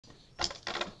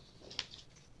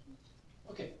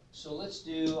So let's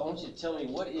do, I want you to tell me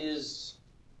what is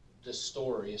the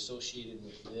story associated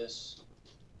with this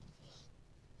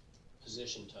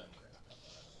position time graph.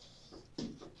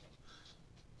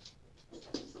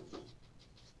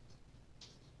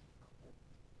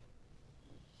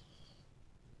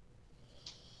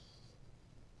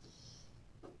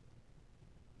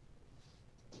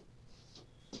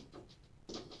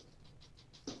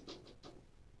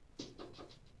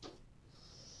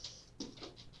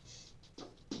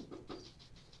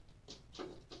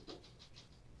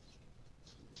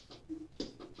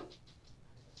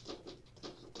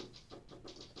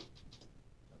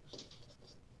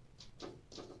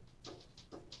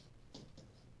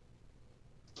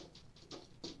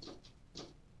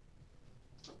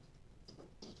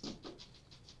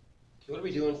 What are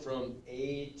we doing from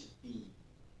A to B?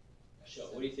 Michelle,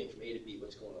 what do you think from A to B?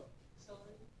 What's going on?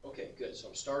 Accelerating. Okay, good. So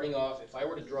I'm starting off, if I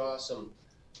were to draw some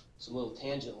little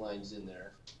tangent lines in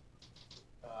there,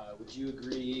 would you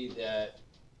agree that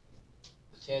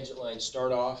the tangent lines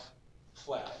start off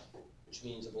flat, which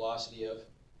means a velocity of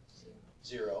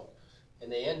 0, and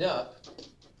they end up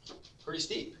pretty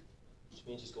steep, which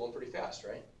means it's going pretty fast,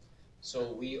 right?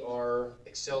 So we are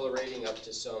accelerating up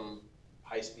to some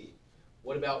high speed.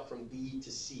 What about from B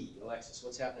to C? Alexis,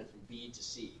 what's happening from B to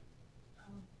C?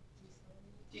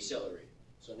 Decelerating.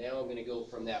 So now I'm going to go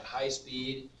from that high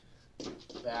speed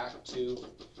back to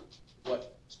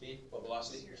what speed? What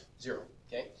velocity? 0.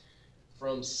 Okay.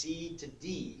 From C to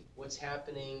D, what's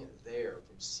happening there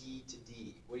from C to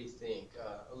D? What do you think?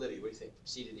 Olivia, what do you think from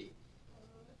C to D?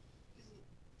 Is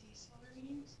it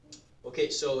decelerating? Okay,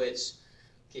 so it's,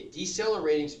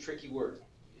 decelerating is a tricky word.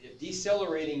 If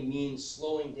decelerating means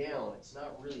slowing down, it's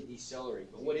not really decelerating,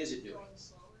 but what is it doing? Going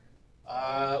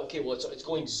slower. Okay, well, it's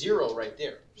going 0 right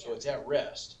there, so it's at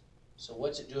rest. So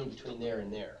what's it doing between there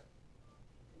and there?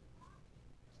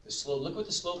 The slope, look what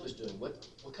the slope is doing. What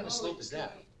kind of slope is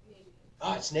that? Negative.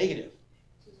 Ah, it's negative.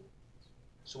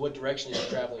 So what direction is it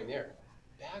traveling there?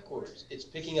 Backwards. It's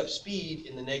picking up speed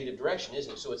in the negative direction,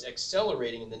 isn't it? So it's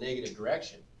accelerating in the negative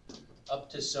direction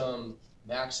up to some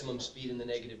maximum speed in the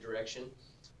negative direction.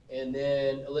 And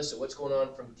then, Alyssa, what's going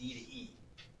on from D to E?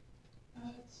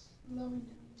 It's slowing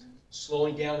down.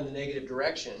 Slowing down in the negative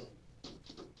direction,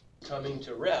 coming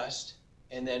to rest,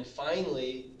 and then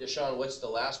finally, Deshaun, what's the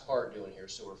last part doing here?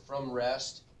 So we're from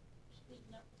rest,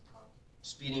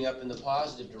 speeding up in the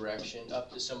positive direction,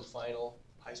 up to some final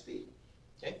high speed.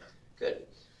 Okay, good.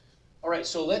 All right,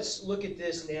 so let's look at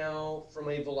this now from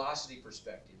a velocity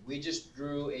perspective. We just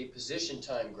drew a position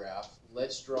time graph.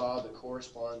 Let's draw the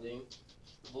corresponding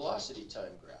velocity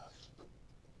time graph.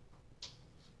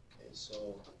 Okay,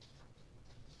 so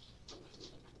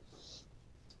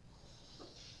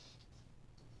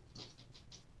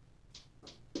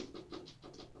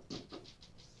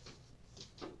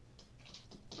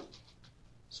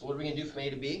what are we going to do from A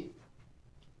to B?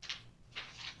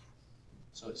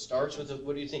 So it starts with,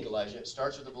 what do you think, Elijah? It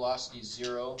starts with a velocity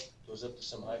 0, goes up to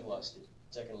some high velocity.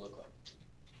 What's that going to look like?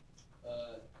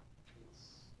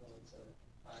 It's a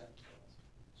high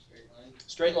straight line.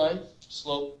 Straight line,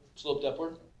 sloped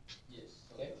upward? Yes.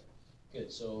 Okay,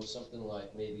 good. So something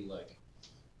like, maybe like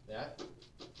that.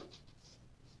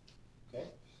 Okay.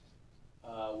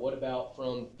 What about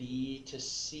from B to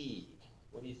C?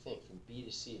 What do you think from B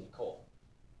to C, Nicole?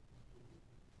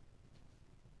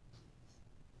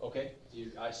 Okay,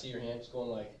 I see your hand. It's going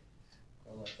like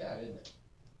that, isn't it?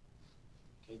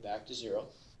 Okay, back to 0.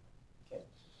 Okay.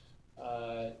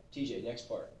 TJ, next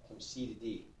part, from C to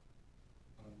D.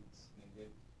 It's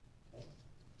negative. Okay.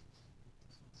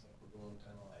 Looks like we're going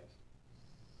kind of like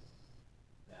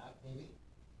that, maybe.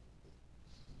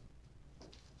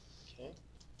 Okay.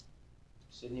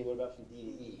 Sydney, what about from D to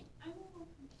E? I don't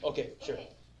know. Okay, sure. Okay.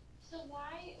 So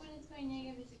why, when it's going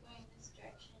negative, is it going this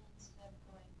direction instead of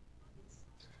going this?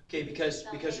 Okay,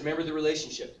 because remember the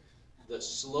relationship. The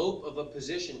slope of a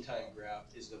position time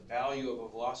graph is the value of a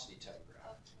velocity time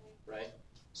graph, Okay. right?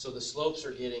 So the slopes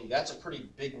are getting, that's a pretty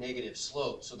big negative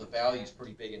slope, so the value is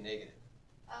pretty big and negative,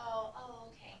 Oh,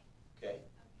 okay. okay?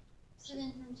 So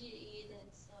then from G to E, then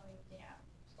it's slowing down.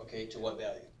 Okay, to what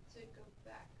value? So it goes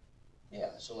back.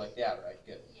 Yeah, so like that, right?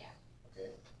 Good. Yeah.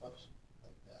 Okay, oops,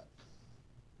 like that.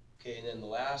 Okay, and then the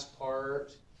last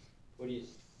part, what do you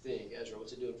think? Ezra,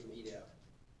 what's it doing from E to F?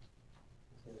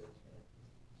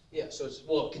 Yeah, so it's,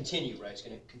 well, continue, right? It's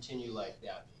going to continue like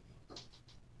that, maybe.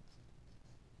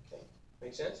 Okay,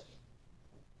 make sense?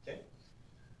 Okay.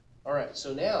 All right,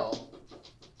 so now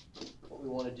what we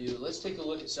want to do, let's take a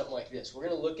look at something like this. We're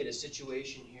going to look at a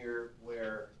situation here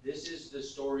where this is the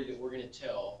story that we're going to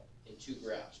tell in 2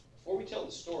 graphs. Before we tell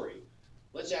the story,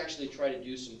 let's actually try to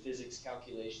do some physics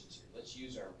calculations here. Let's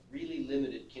use our really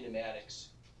limited kinematics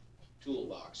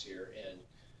toolbox here and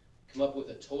come up with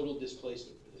a total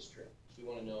displacement for this trip. We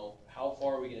want to know how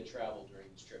far are we going to travel during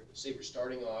this trip. Let's say we're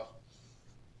starting off,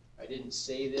 I didn't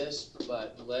say this,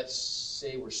 but let's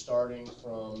say we're starting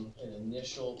from an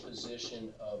initial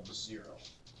position of 0.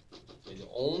 Okay, the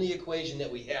only equation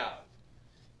that we have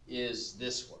is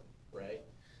this one, right?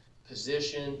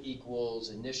 Position equals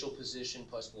initial position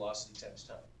plus velocity times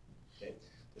time. Okay.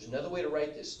 There's another way to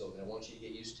write this though that I want you to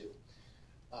get used to.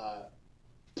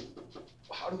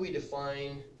 How do we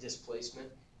define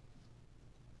displacement?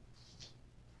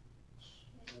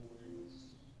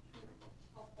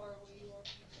 How far away you are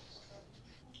from your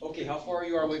starting. Okay, how far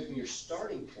you are away from your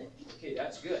starting point. Okay,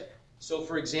 that's good. So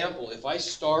for example, if I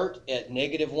start at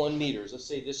 -1 meters, let's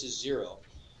say this is 0,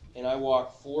 and I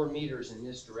walk 4 meters in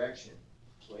this direction,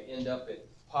 so I end up at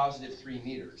 +3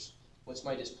 meters. What's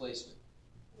my displacement?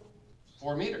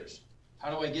 4 meters. How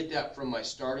do I get that from my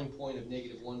starting point of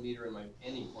 -1 meter and my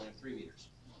ending point of 3 meters?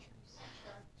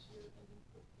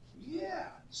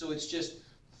 Yeah, so it's just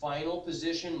final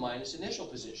position minus initial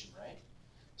position, right?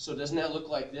 So doesn't that look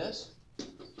like this?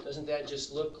 Doesn't that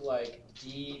just look like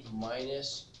d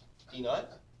minus d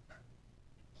naught?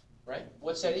 Right?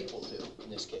 What's that equal to in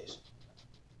this case?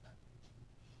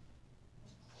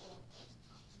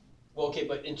 Well, okay,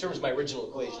 but in terms of my original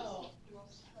equation.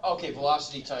 Okay,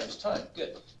 velocity times time,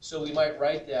 good. So we might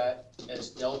write that as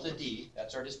delta d,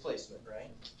 that's our displacement, right?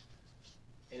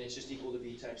 And it's just equal to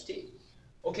v times t.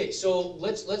 Okay, so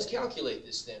let's calculate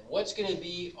this then. What's going to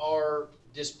be our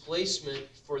displacement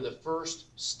for the first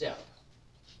step?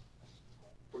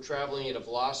 We're traveling at a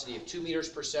velocity of 2 meters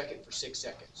per second for 6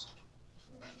 seconds.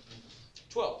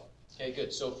 12. Okay,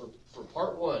 good. So for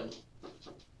part 1,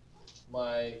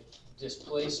 my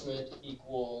displacement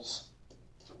equals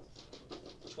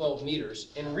 12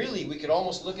 meters. And really, we could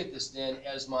almost look at this then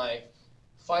as my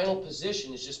final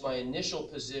position is just my initial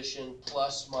position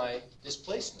plus my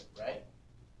displacement, right?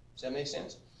 Does that make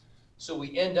sense? So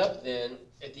we end up then,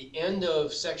 at the end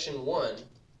of section 1,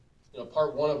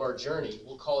 part 1 of our journey,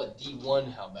 we'll call it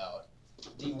D1, how about?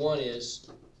 D1 is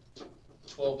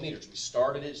 12 meters. We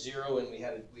started at 0 and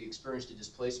we experienced a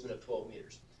displacement of 12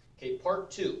 meters. Okay,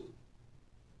 part 2,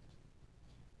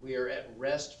 we are at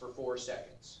rest for 4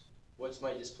 seconds. What's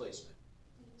my displacement?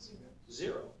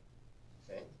 0.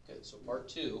 Okay, good. So part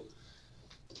 2,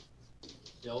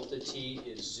 delta t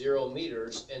is 0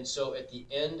 meters. And so at the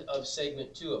end of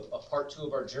segment 2, of part 2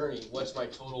 of our journey, what's my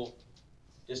total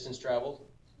distance traveled?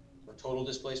 Or total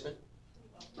displacement?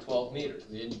 12 meters.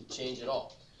 We didn't change at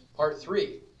all. Part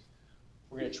 3,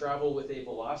 we're going to travel with a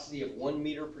velocity of 1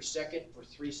 meter per second for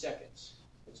 3 seconds.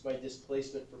 What's my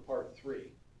displacement for part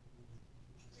 3?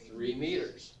 3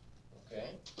 meters.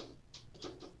 Okay.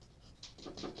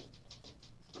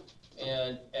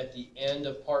 And at the end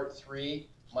of part 3,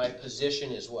 my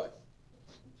position is what?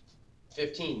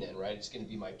 15 then, right? It's going to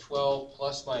be my 12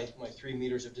 plus my 3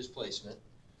 meters of displacement.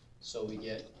 So we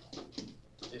get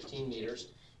 15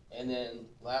 meters. And then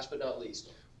last but not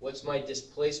least, what's my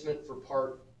displacement for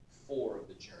part 4 of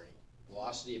the journey?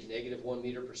 Velocity of -1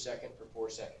 meter per second for 4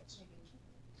 seconds.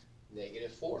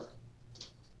 -4.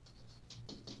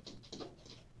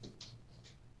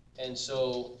 And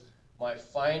so my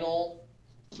final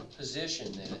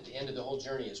position then at the end of the whole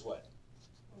journey is what?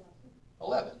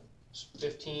 11. So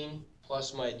 15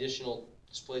 plus my additional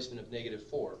displacement of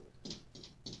 -4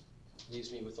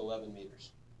 leaves me with 11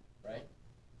 meters, right?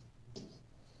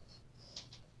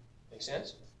 Make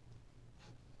sense?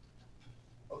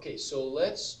 Okay, so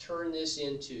let's turn this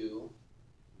into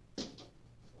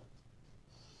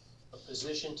a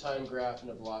position time graph and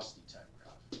a velocity time graph.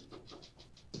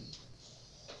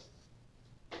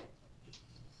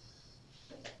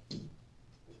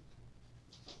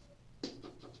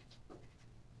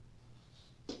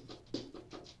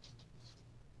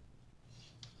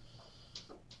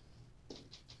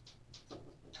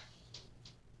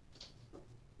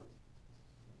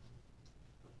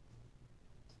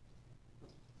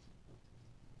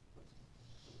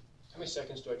 How many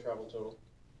seconds do I travel total?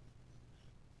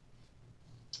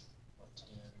 10,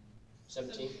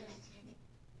 17?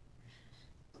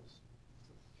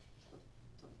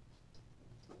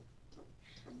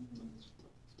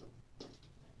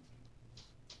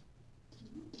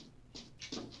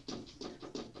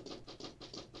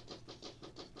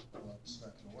 Well, it's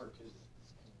not going to work, is it?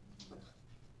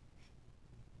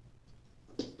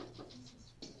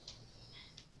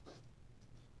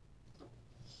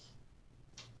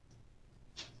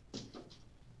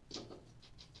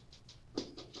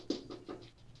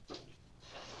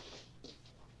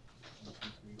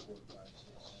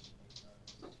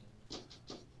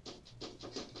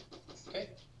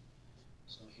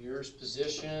 here's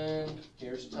position,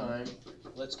 here's time.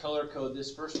 Let's color code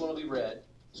this. First one will be red.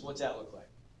 So what's that look like?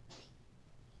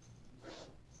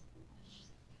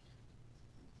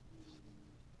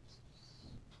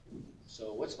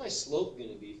 So what's my slope going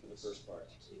to be for the first part?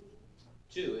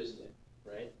 2, isn't it?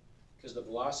 Right? Because the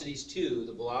velocity is 2.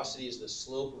 The velocity is the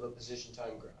slope of a position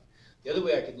time graph. The other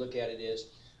way I could look at it is,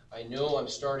 I know I'm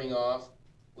starting off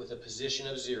with a position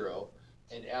of 0,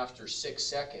 and after 6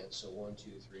 seconds, so 1,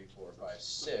 2, 3, 4, 5,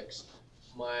 6,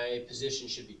 my position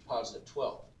should be positive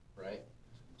 12, right?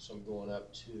 So I'm going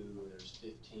up to, there's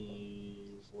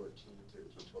 15, 14,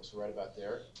 13, 12, so right about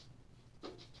there.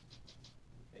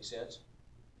 Make sense?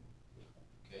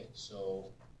 Okay,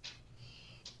 so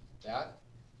that,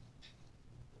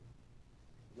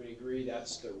 everybody agree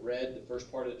that's the red, the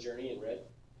first part of the journey in red?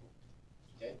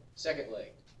 Okay, second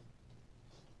leg.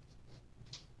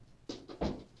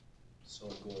 So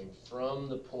I'm going from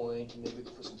the point, maybe we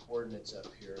can put some coordinates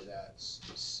up here, that's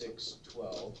 6,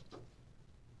 12.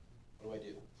 What do I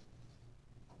do?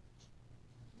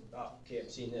 Ah, okay, I'm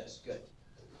seeing this, good.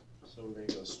 So we're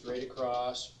gonna go straight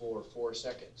across for 4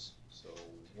 seconds. So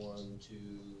 1, 2,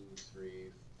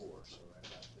 3, 4, so right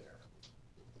about there.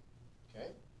 Okay?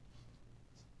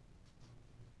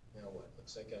 Now what?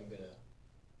 Looks like I'm gonna,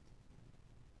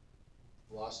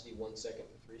 velocity 1 second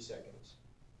for 3 seconds.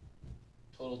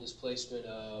 Total displacement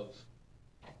of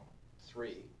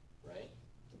 3, right?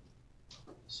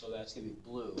 So that's gonna be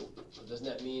blue. So doesn't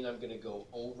that mean I'm gonna go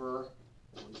over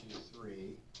 1, 2,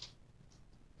 3,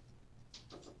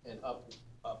 and up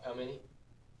how many?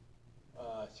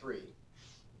 3.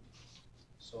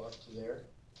 So up to there.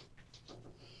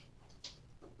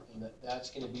 And that's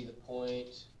gonna be the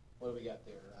point, what do we got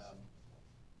there?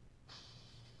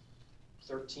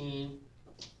 13,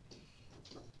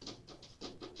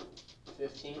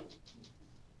 15,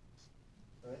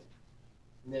 right?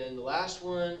 And then the last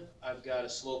one, I've got a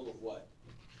slope of what?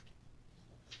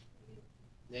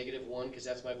 -1, because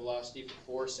that's my velocity for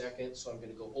 4 seconds, so I'm going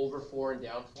to go over 4 and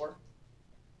down 4.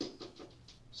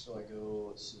 So I go,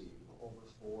 let's see, over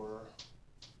 4,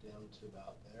 down to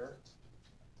about there,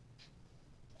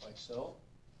 like so.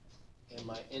 And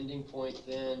my ending point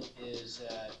then is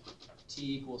at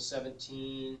t equals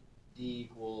 17, d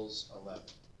equals 11.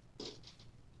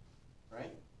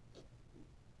 Right?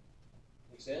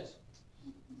 Make sense?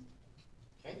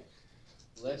 Okay.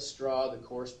 Let's draw the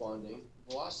corresponding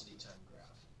velocity time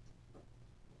graph.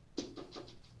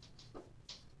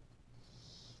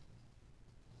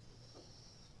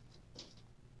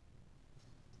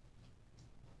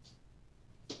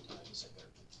 I guess I better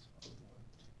put this on.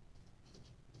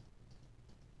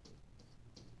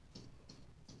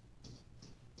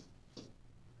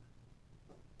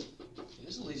 Okay,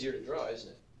 this is a little easier to draw, isn't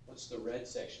it? What's the red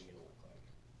section going to look like?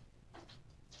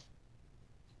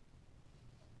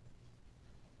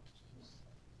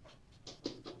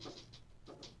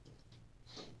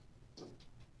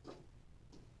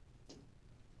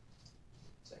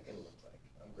 What's that going to look like?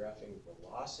 I'm graphing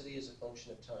velocity as a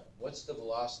function of time. What's the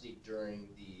velocity during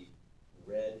the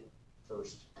red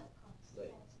first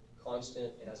leg?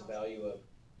 Constant, it has a value of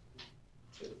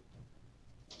 2.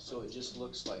 So it just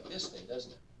looks like this thing,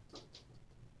 doesn't it?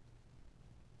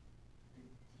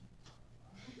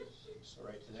 So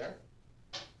right to there.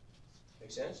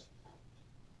 Make sense?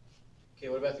 Okay,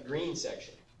 what about the green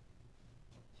section?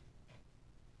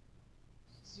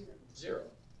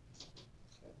 0.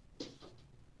 Okay.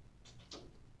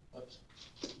 Oops.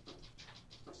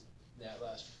 That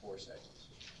lasts for 4 seconds.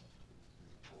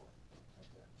 4.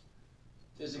 Right there.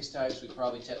 Physics types, we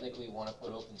probably technically want to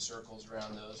put open circles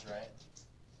around those, right?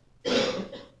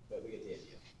 But we get the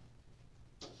idea.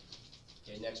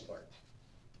 Okay, next part.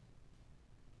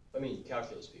 I mean,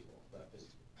 calculus people, not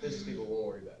physics. Physics people won't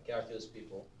worry about it. Calculus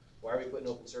people. Why are we putting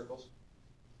open circles?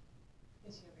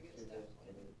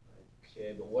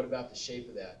 Okay, but what about the shape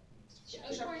of that?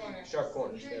 Sharp corner. Sharp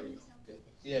corners, there we go. Good.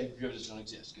 Yeah, derivatives don't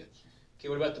exist, good. Okay,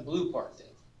 what about the blue part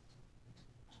then?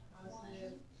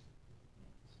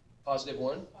 Positive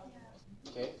 1?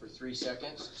 Okay, for 3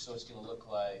 seconds, so it's gonna look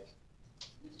like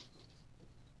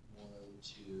 1,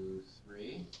 2,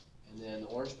 3. And then the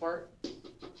orange part?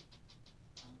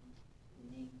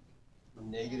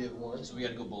 -1, so we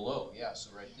gotta go below, yeah,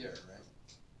 so right there, right?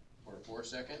 For 4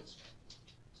 seconds.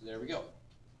 So there we go.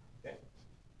 Okay,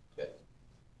 good.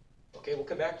 Okay, we'll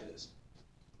come back to this.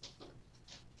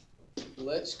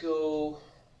 Let's go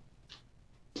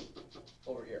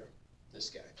over here, this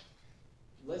guy.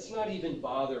 Let's not even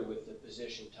bother with the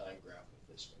position time graph with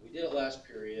this one. We did it last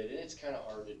period, and it's kind of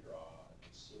hard to draw.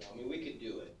 It's, I mean, we could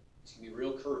do it. It's gonna be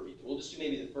real curvy. We'll just do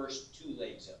maybe the first 2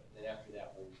 legs of it, and then after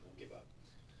that, we'll give up.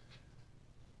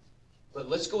 But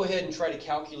let's go ahead and try to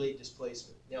calculate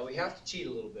displacement. Now, we have to cheat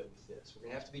a little bit with this. We're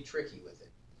gonna have to be tricky with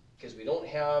it, because we don't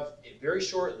have, it very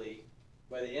shortly,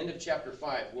 by the end of chapter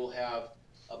 5, we'll have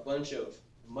a bunch of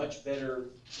much better,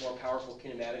 more powerful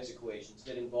kinematics equations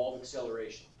that involve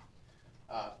acceleration.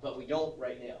 But we don't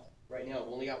right now. Right now,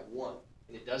 we've only got one,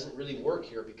 and it doesn't really work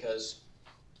here because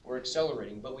we're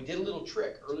accelerating. But we did a little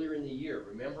trick earlier in the year.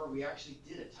 Remember, we actually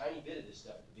did a tiny bit of this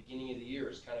stuff at the beginning of the year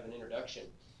as kind of an introduction.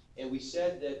 And we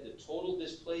said that the total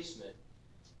displacement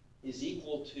is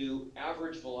equal to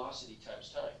average velocity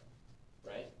times time,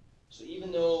 right? So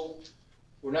even though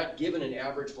we're not given an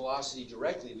average velocity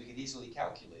directly, we could easily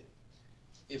calculate it.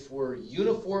 If we're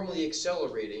uniformly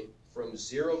accelerating from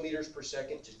 0 meters per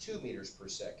second to 2 meters per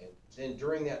second, then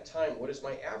during that time, what is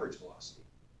my average velocity?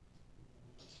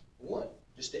 1,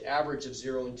 just the average of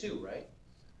 0 and 2, right?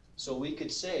 So we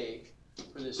could say,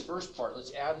 for this first part,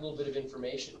 let's add a little bit of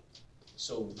information.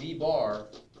 So V bar,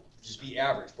 just be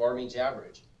average, bar means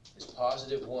average, is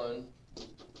positive 1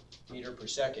 meter per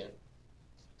second.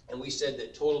 And we said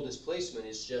that total displacement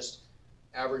is just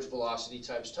average velocity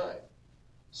times time.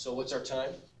 So what's our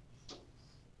time?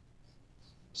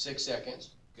 6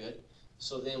 seconds, good.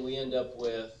 So then we end up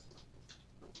with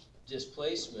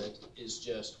displacement is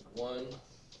just 1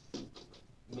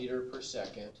 meter per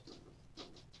second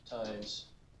times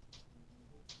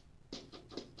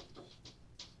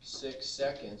 6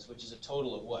 seconds, which is a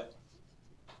total of what?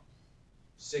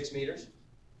 6 meters?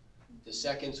 The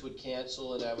seconds would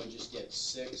cancel and I would just get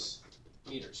 6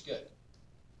 meters, good.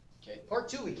 Okay, part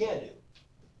 2 we can do.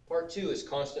 Part 2 is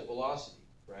constant velocity,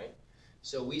 right?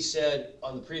 So we said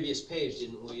on the previous page,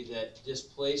 didn't we, that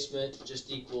displacement just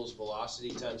equals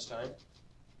velocity times time,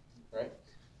 right?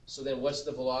 So then what's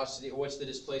the velocity, or what's the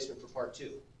displacement for part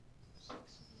 2?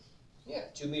 Yeah,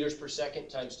 2 meters per second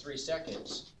times 3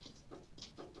 seconds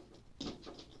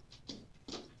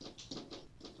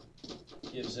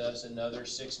gives us another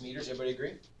 6 meters. Everybody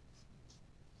agree?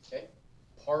 Okay.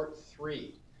 Part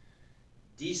 3.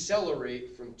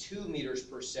 Decelerate from 2 meters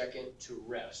per second to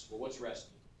rest. Well, what's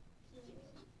resting?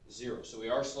 0. So we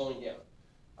are slowing down.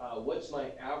 What's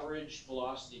my average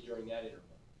velocity during that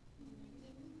interval?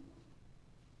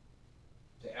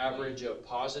 The average of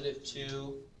positive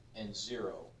 2 and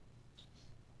 0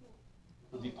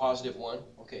 would be positive 1.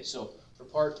 Okay, so for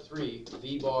part 3,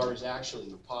 V bar is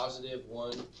actually positive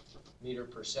 1 meter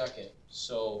per second.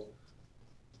 So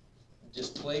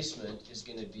displacement is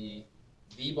going to be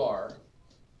V bar,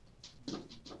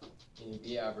 meaning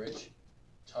V average,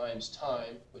 times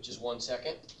time, which is 1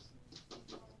 second.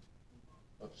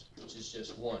 Oops, which is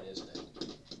just 1, isn't it?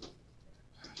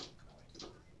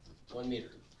 1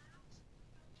 meter.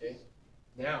 Okay?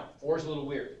 Now, 4 is a little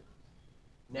weird.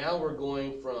 Now we're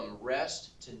going from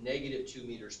rest to negative 2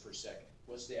 meters per second.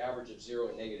 What's the average of 0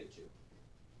 and negative 2?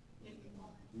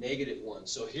 Negative 1.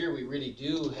 So here we really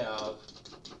do have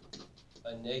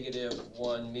a negative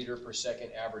 1 meter per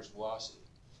second average velocity.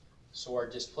 So our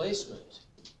displacement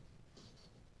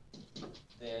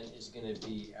then is going to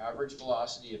be average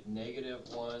velocity of negative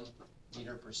 1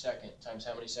 meter per second times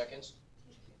how many seconds?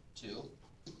 2.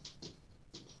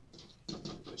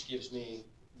 Which gives me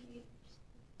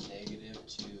negative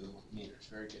 2 meters.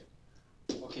 Very good.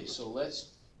 Okay, so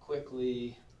let's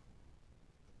quickly,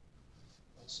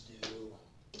 to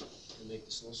make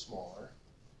this a little smaller.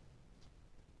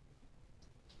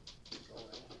 Go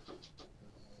ahead. Do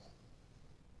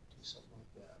something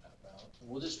like that. How about?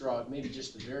 We'll just draw maybe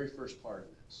just the very first part of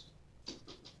this.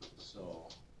 So.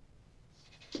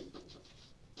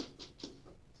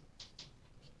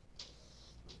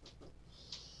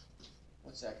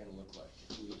 What's that going to look like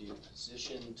if we do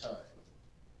position time?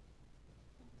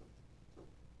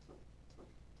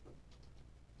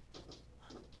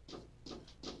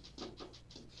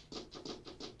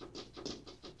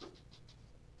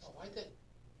 Oh, why that?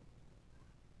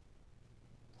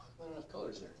 Not enough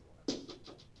colors there anymore.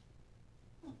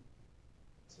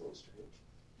 It's a little strange.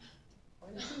 Why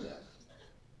did I do that?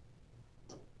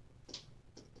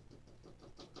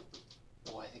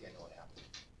 Oh, I think I know what happened.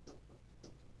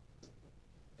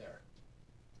 There.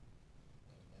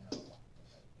 And now,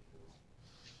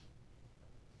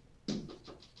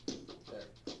 there.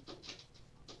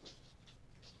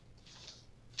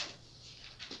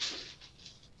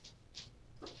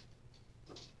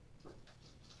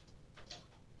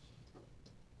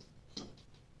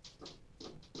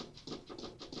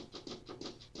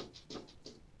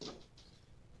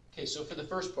 Okay, so for the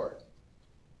first part,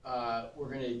 we're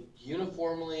going to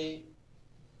uniformly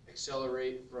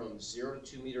accelerate from 0 to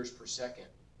 2 meters per second.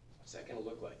 What's that going to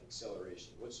look like,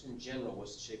 acceleration? What's in general,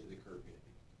 what's the shape of the curve going to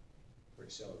be for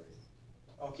accelerating?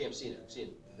 Okay, I'm seeing it. I'm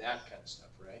seeing that kind of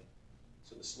stuff, right?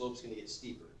 So the slope's gonna get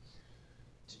steeper.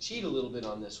 To cheat a little bit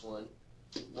on this one,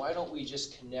 why don't we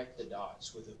just connect the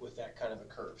dots with that kind of a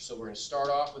curve? So we're gonna start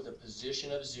off with a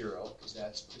position of 0, because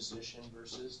that's position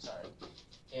versus time.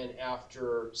 And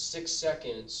after 6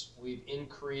 seconds, we've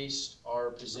increased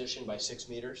our position by 6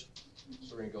 meters.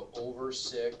 So we're gonna go over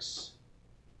 6,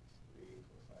 3,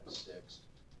 4, 5, 6,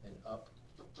 and up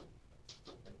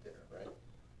right there, right?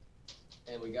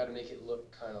 And we gotta make it look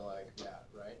kind of like that,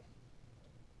 right?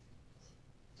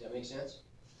 Does that make sense?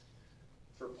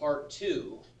 For part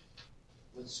 2,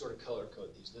 let's sort of color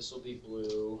code these. This will be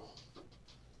blue.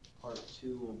 Part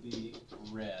 2 will be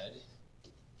red.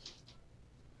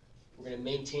 We're going to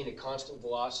maintain a constant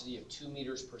velocity of 2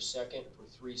 meters per second for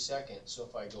 3 seconds. So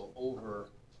if I go over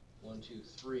 1, 2,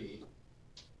 3,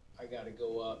 I got to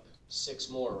go up 6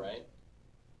 more, right?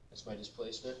 That's my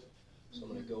displacement. So I'm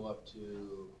going to go up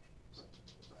to,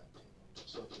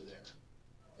 so up to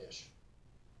there-ish.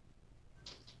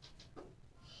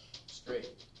 Straight.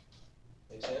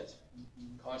 Make sense?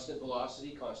 Constant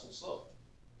velocity, constant slope.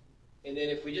 And then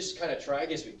if we just kind of try, I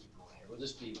guess we keep going here. We'll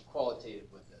just be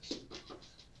qualitative with this.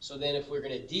 So then if we're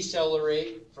going to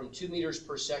decelerate from 2 meters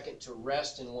per second to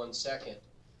rest in 1 second,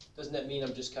 doesn't that mean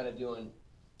I'm just kind of doing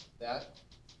that?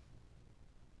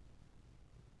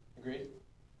 Agreed?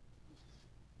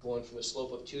 Going from a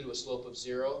slope of 2 to a slope of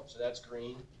 0, so that's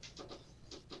green.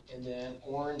 And then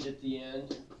orange at the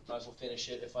end, might as well finish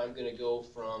it. If I'm going to go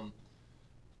from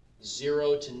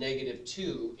 0 to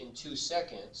 -2 in 2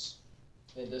 seconds,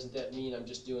 then doesn't that mean I'm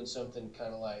just doing something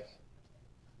kind of like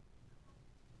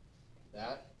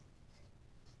that?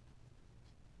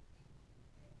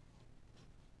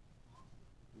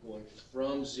 I'm going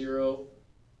from 0,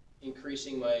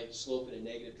 increasing my slope in a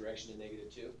negative direction to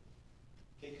 -2.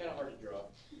 Okay, kind of hard to draw.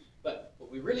 But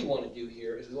what we really want to do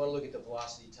here is we want to look at the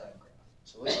velocity time graph.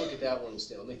 So let's look at that one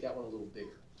instead. I'll make that one a little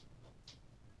bigger.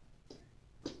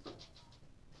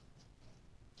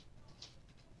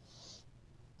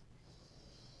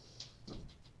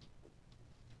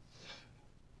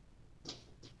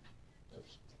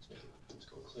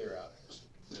 Clear out here so we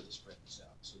can really spread this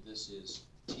out. So this is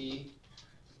T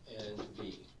and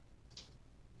V.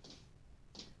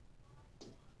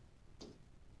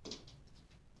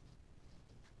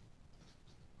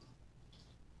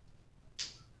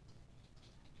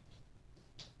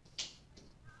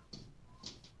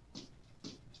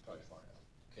 It's probably far enough.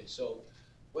 Okay, so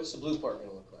what's the blue part going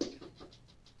to look like?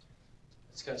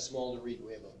 It's kind of small to read.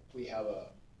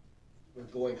 We're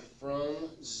going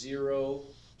from 0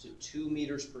 to 2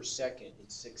 meters per second in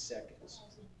 6 seconds.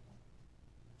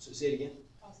 So say it again.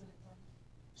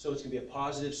 So it's going to be a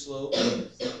positive slope in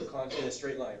a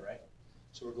straight line, right?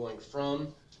 So we're going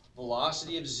from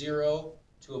velocity of 0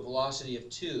 to a velocity of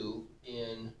 2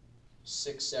 in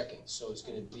 6 seconds. So it's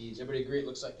going to be, does everybody agree it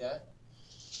looks like that?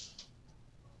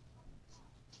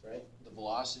 Right? The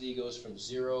velocity goes from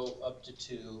 0 up to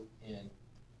 2 in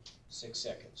 6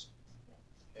 seconds.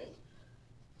 Okay?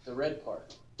 The red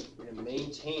part. We're going to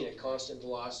maintain a constant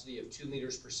velocity of 2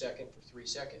 meters per second for 3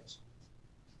 seconds.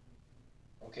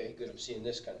 Okay, good. I'm seeing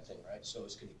this kind of thing, right? So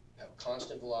it's going to have a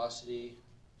constant velocity.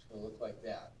 It's going to look like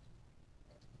that.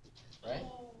 Right?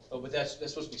 Oh, but that's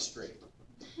supposed to be straight.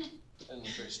 Doesn't look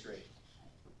very straight.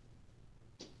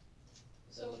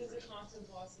 So if it's a constant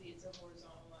velocity, it's a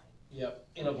horizontal line. Yep,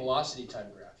 in a velocity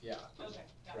time graph, yeah. Okay,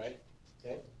 gotcha. Right?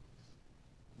 Okay.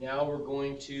 Now we're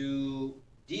going to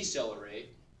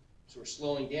decelerate. So we're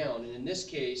slowing down, and in this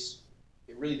case,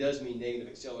 it really does mean negative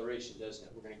acceleration, doesn't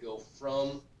it? We're going to go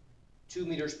from 2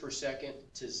 meters per second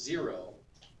to 0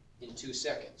 in 2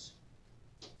 seconds.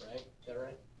 Right? Is that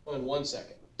right? Oh, in 1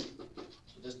 second.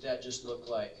 So does that just look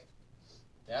like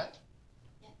that?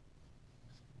 Yeah.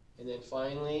 And then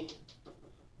finally,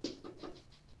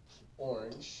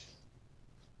 orange,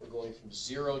 we're going from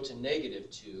 0 to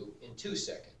 -2 in 2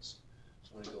 seconds. So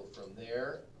I'm going to go from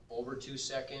there over 2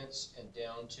 seconds and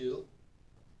down 2,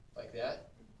 like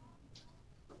that.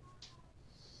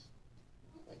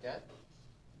 Like that.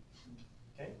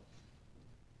 Okay.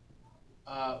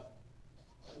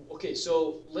 Okay,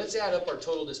 so let's add up our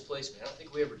total displacement. I don't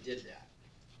think we ever did that.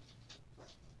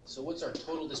 So what's our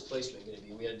total displacement going to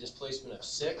be? We had a displacement of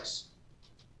 6,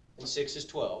 and 6 is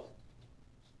 12.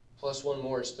 Plus 1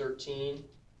 more is 13,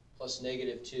 plus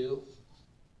 -2.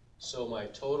 So my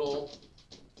total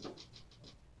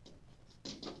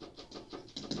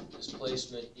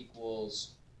displacement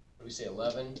equals, what do we say,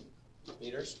 11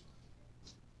 meters?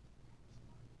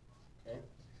 Okay.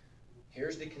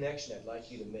 Here's the connection I'd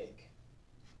like you to make.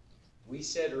 We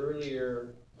said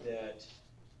earlier that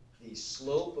the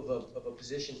slope of a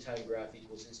position time graph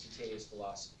equals instantaneous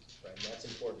velocity, right? And that's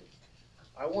important.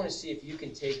 I want to see if you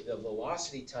can take the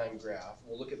velocity time graph,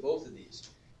 we'll look at both of these,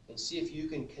 and see if you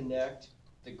can connect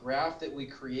the graph that we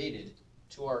created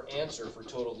to our answer for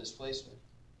total displacement.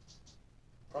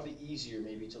 Probably easier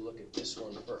maybe to look at this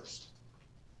one first.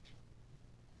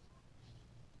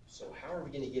 So how are we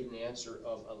going to get an answer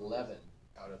of 11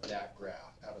 out of that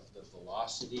graph, out of the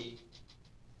velocity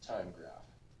time graph?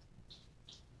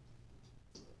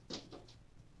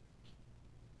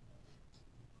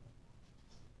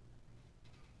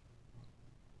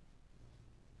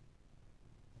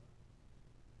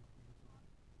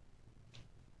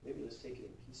 Maybe let's take it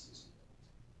in pieces.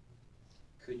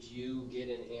 Could you get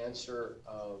an answer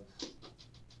of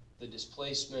the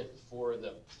displacement for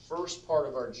the first part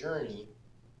of our journey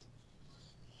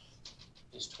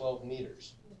is 12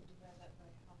 meters? Divide that by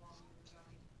how long you were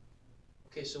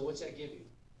going. Okay, so what's that give you?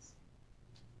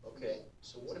 Okay,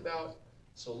 so what about,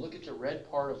 so look at the red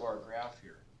part of our graph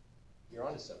here. You're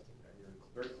onto something there, you're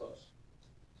very close.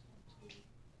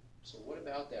 So what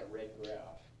about that red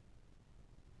graph?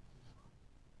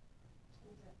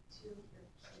 Was that 2 or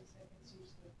 6 seconds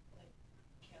usually, like,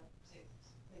 count 6,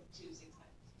 like 2 6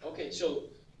 times? Okay, so,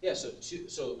 yeah, so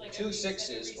Like two every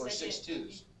sixes or second 6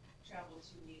 twos. you travel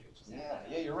 2 meters. Is that Yeah, right?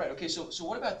 yeah, you're right. Okay, so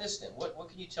what about this then? What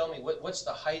can you tell me? What's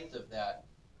the height of that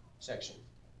section?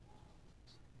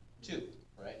 2,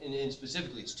 right? And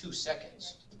specifically, it's 2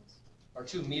 seconds, or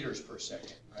 2 meters per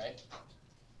second, right?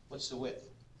 What's the width?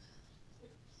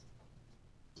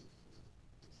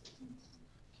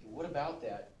 Okay, what about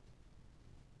that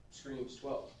screams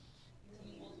 12?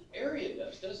 Area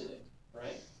does, doesn't it?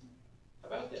 Right? How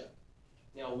about that?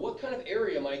 Now, what kind of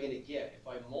area am I going to get if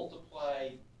I multiply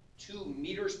 2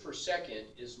 meters per second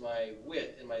is my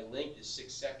width and my length is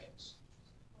 6 seconds?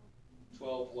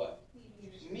 12 what?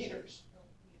 Meters.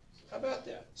 How about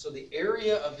that? So the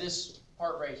area of this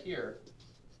part right here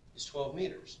is 12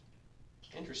 meters.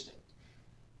 Interesting.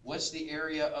 What's the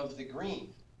area of the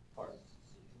green part?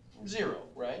 0,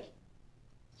 right?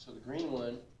 So the green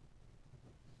one,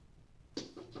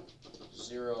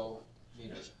 0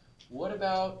 meters. What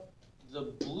about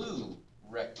the blue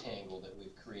rectangle that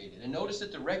we've created? And notice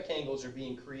that the rectangles are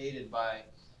being created by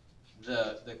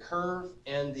the curve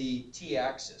and the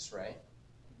t-axis, right?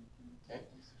 Okay.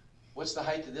 What's the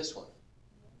height of this one?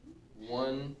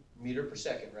 1 meter per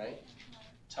second, right?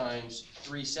 Times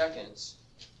 3 seconds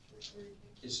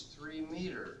is 3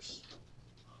 meters.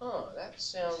 Huh, that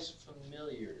sounds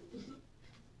familiar.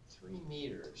 3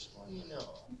 meters, what do you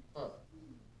know? Huh.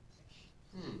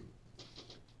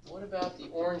 What about the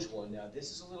orange one? Now,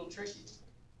 this is a little tricky.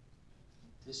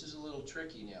 This is a little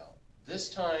tricky now. This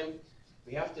time,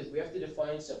 we have to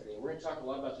define something. We're going to talk a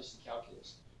lot about this in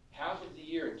calculus. Half of the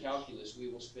year in calculus, we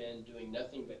will spend doing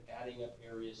nothing but adding up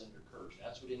areas under curves.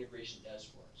 That's what integration does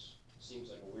for us. Seems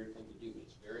like a weird thing to do, but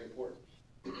it's very important.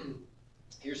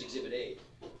 Here's Exhibit A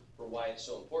for why it's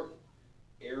so important.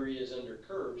 Areas under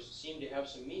curves seem to have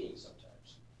some meaning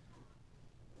sometimes.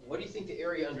 What do you think the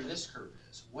area under this curve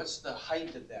is? What's the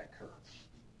height of that curve?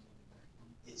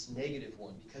 It's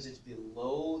 -1 because it's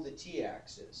below the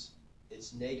t-axis.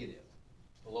 It's negative,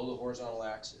 below the horizontal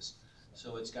axis.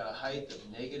 So it's got a height of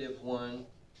 -1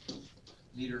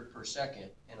 meter per second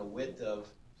and a width of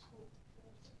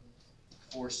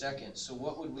 4 seconds. So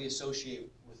what would we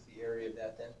associate with the area of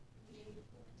that then?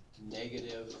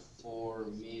 -4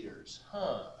 meters.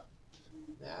 Huh,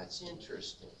 that's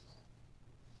interesting.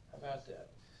 How about that?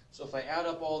 So if I add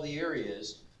up all the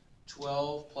areas,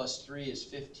 12 plus 3 is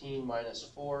 15 minus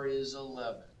 4 is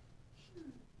 11.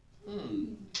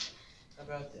 How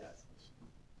about that?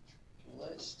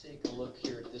 Let's take a look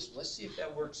here at this. Let's see if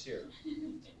that works here.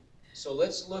 So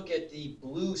let's look at the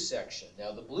blue section.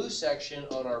 Now the blue section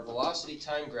on our velocity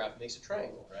time graph makes a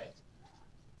triangle, right?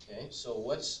 Okay, so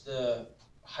what's the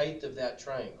height of that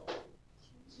triangle?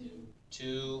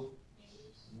 2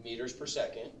 meters per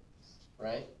second,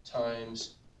 right?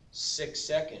 Times 6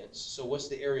 seconds. So what's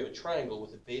the area of a triangle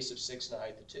with a base of 6 and a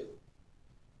height of 2?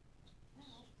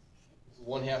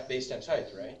 1/2 base times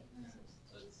height, right?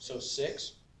 So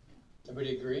 6.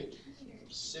 Everybody agree?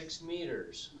 6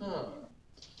 meters. Huh.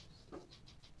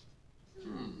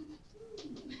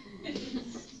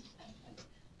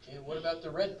 Okay, what about the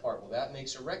red part? Well, that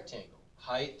makes a rectangle.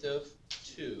 Height of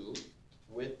 2,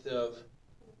 width of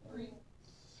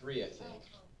 3, I think.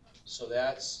 So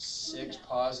that's 6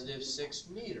 positive 6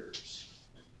 meters.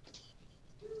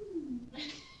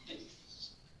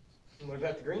 And what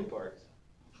about the green part?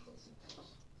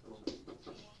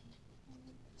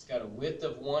 It's got a width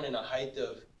of 1 and a height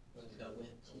of,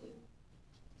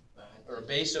 or a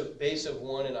base of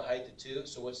 1 and a height of 2.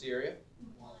 So what's the area?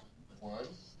 1.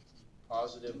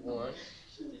 Positive 1.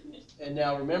 And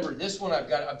now remember, this one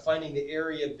I'm finding the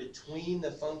area between the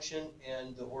function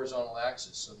and the horizontal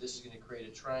axis. So this is gonna create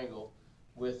a triangle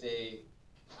with a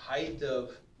height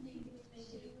of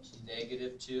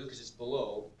 -2, because it's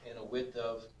below, and a width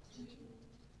of,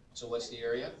 so what's the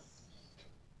area?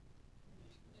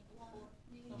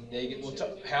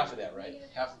 Half of that, right?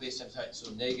 Half of base times height, so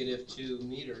 -2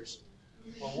 meters.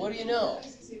 Well, what do you know?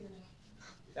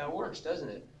 That works, doesn't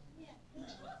it?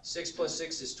 6 plus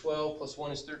 6 is 12, plus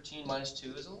 1 is 13, minus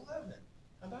 2 is 11.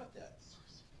 How about that?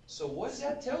 So what does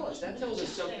that tell us? That tells us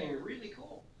something really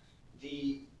cool.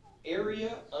 The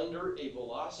area under a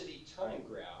velocity time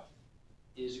graph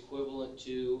is equivalent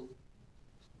to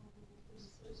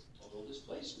total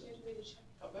displacement.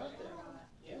 How about that?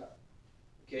 Yeah.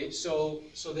 Okay, so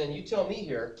then you tell me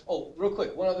here. Oh, real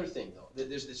quick, one other thing though.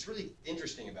 There's this really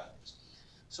interesting about this.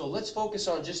 So let's focus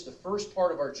on just the first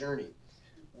part of our journey.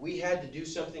 We had to do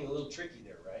something a little tricky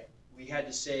there, right? We had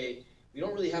to say, we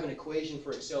don't really have an equation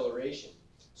for acceleration.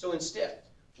 So instead,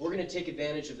 we're going to take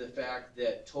advantage of the fact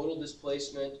that total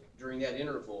displacement during that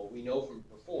interval, we know from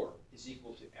before, is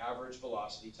equal to average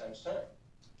velocity times time.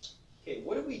 Okay,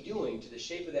 what are we doing to the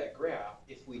shape of that graph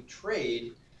if we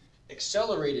trade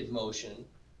accelerated motion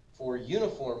for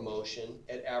uniform motion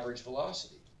at average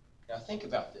velocity? Now think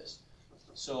about this.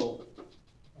 So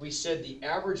we said the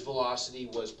average velocity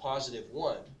was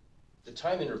 +1. The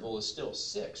time interval is still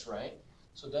 6, right?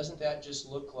 So doesn't that just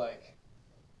look like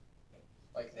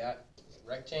that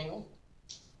rectangle?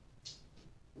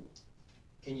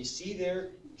 Can you see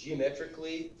there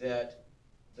geometrically that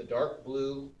the dark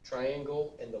blue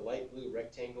triangle and the light blue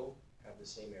rectangle have the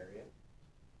same area?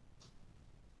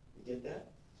 You get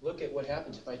that? Look at what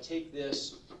happens if I take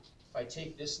this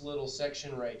little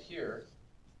section right here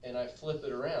and I flip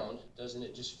it around, doesn't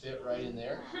it just fit right in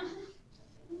there?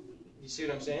 You see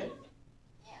what I'm saying?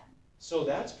 Yeah. So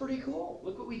that's pretty cool.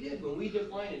 Look what we did when we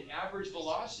defined an average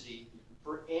velocity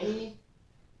for any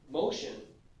motion.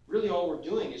 Really all we're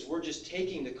doing is we're just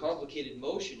taking the complicated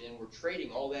motion and we're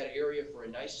trading all that area for a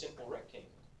nice simple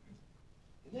rectangle.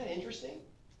 Isn't that interesting?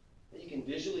 That you can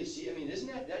visually see. I mean, isn't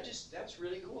that's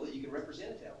really cool that you can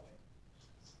represent it that way,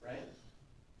 right?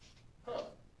 Huh.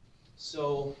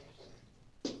 So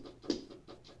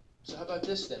how about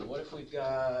this then? What if we've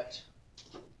got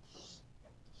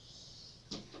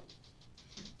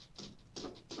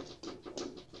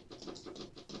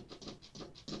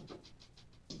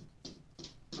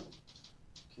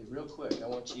real quick, I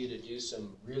want you to do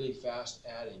some really fast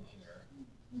adding here.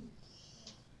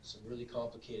 Some really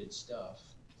complicated stuff.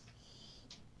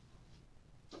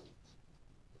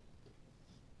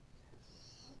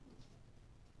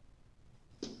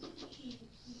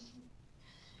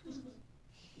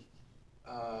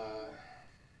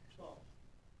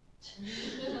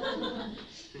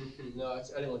 No, I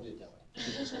didn't want to do it that way.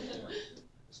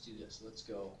 Let's do this. Let's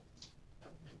go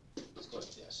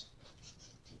like this.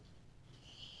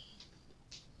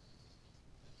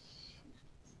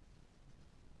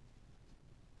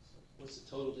 What's the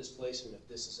total displacement if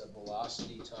this is a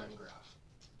velocity time graph?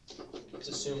 Let's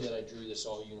assume that I drew this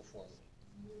all uniformly.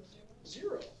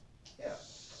 0. Yeah.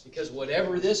 Because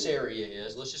whatever this area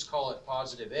is, let's just call it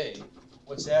positive A.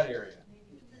 What's that area?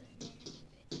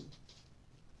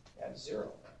 That's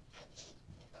 0.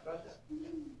 How about that?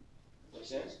 Make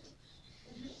sense?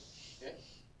 Okay.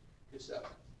 Good stuff.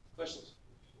 Questions?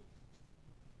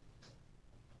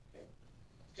 Okay.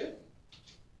 Good.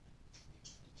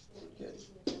 Good.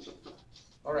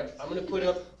 All right, I'm going to put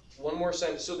up one more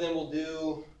assignment. So then we'll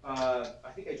do,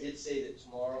 I think I did say that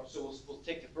tomorrow, so we'll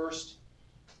take the first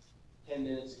 10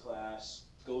 minutes of class,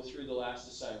 go through the last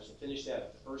assignment. So finish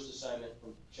that, the first assignment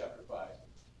from chapter 5.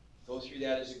 Go through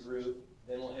that as a group,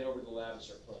 then we'll head over to the lab and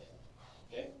start playing.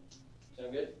 Okay?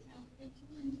 Sound good?